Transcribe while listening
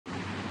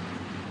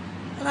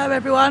Hello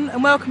everyone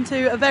and welcome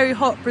to a very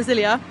hot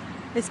Brasilia.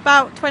 It's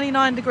about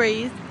 29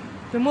 degrees.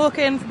 Been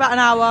walking for about an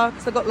hour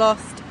because I got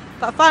lost,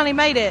 but I finally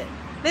made it.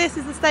 This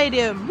is the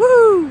stadium.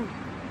 Woo!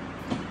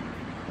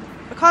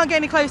 I can't get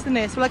any closer than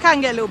this. Well, I can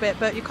get a little bit,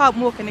 but you can't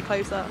walk any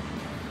closer.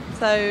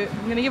 So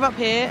I'm going to give up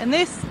here, and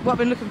this, what I've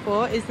been looking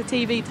for, is the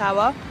TV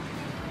tower.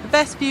 The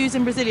best views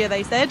in Brasilia,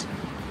 they said,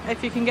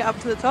 if you can get up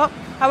to the top.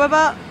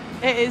 However,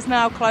 it is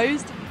now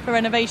closed for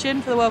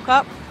renovation for the World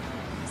Cup.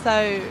 So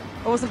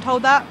I wasn't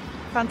told that.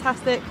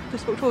 Fantastic,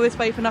 just walked all this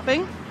way for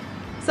nothing.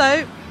 So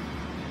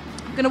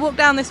I'm going to walk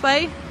down this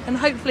way and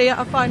hopefully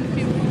I'll find a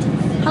few.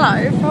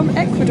 Hello from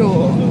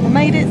Ecuador. I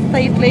made it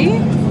safely.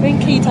 We're in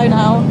Quito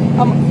now.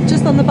 I'm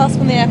just on the bus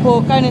from the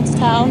airport going into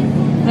town,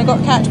 and I've got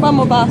to catch one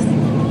more bus,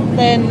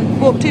 then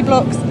walk 2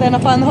 blocks, then I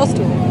find the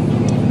hostel.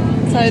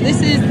 So this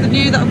is the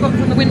view that I've got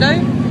from the window.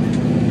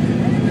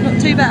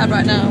 Not too bad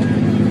right now.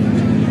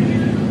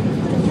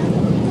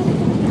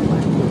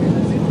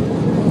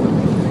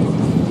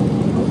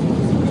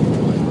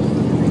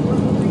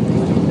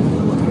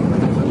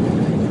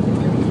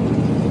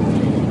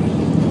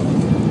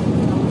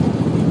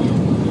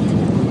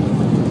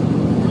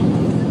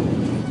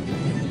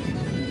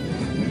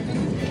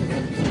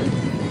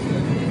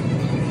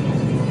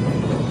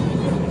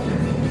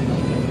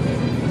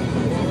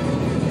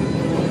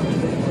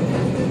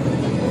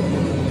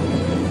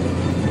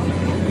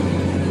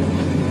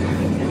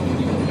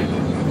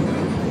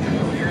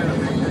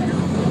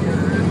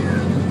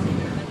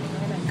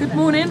 Good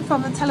morning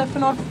from the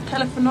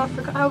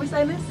Teleferico, how are we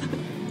saying this?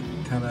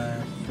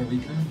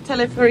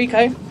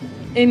 Teleferico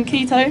in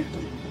Quito.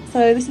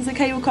 So this is a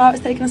cable car,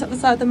 it's taking us up the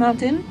side of the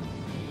mountain.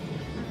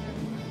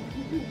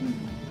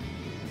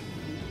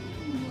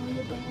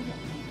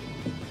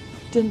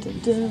 Dun dun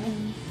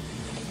dun.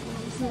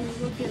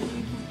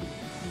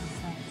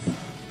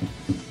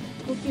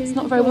 It's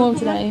not very warm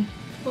today.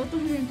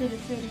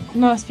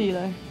 Nice view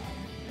though.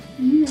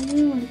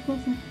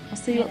 I'll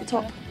see you at the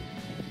top.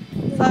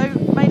 So,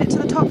 made it to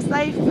the top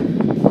safe.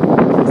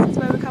 This is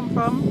where we come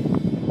from.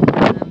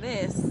 And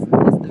this is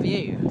the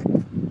view.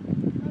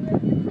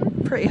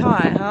 Pretty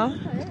high, huh?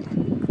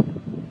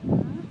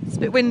 It's a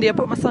bit windy. I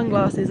put my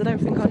sunglasses. I don't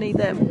think I need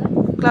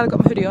them. Glad I got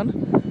my hoodie on.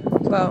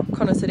 Well,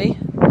 Connor's hoodie.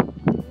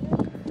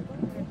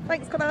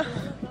 Thanks, Connor.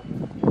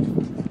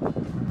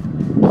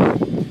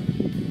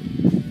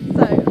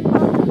 So,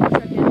 after the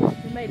trekking,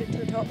 we made it to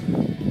the top.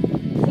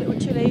 It's a little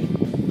chilly.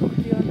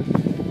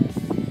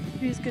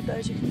 View's good though,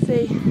 as you can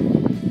see.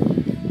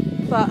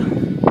 But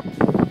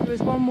there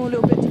is one more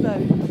little bit to go.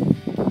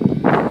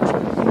 I'm not sure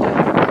if we can do it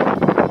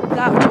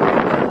without children,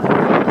 but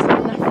I'm so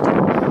knackered.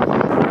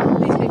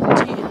 These people are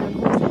cheating on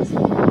horses.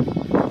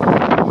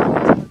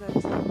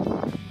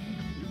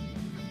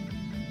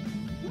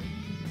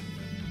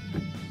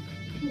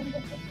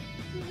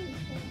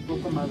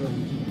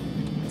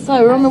 So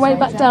we're on the way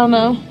back down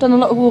now. Done a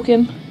lot of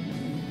walking.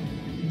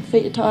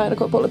 Feet are tired. I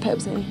got a bottle of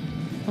Pepsi.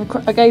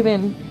 I gave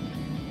in.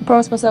 I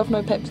promised myself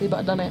no Pepsi, but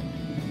I've done it.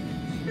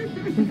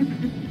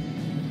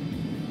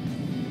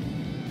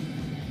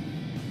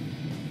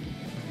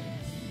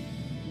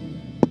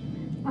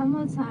 I'm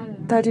not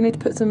tired. Dad, you need to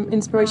put some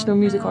inspirational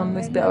music on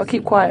this bit. I'll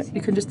keep quiet.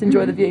 You can just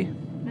enjoy the view.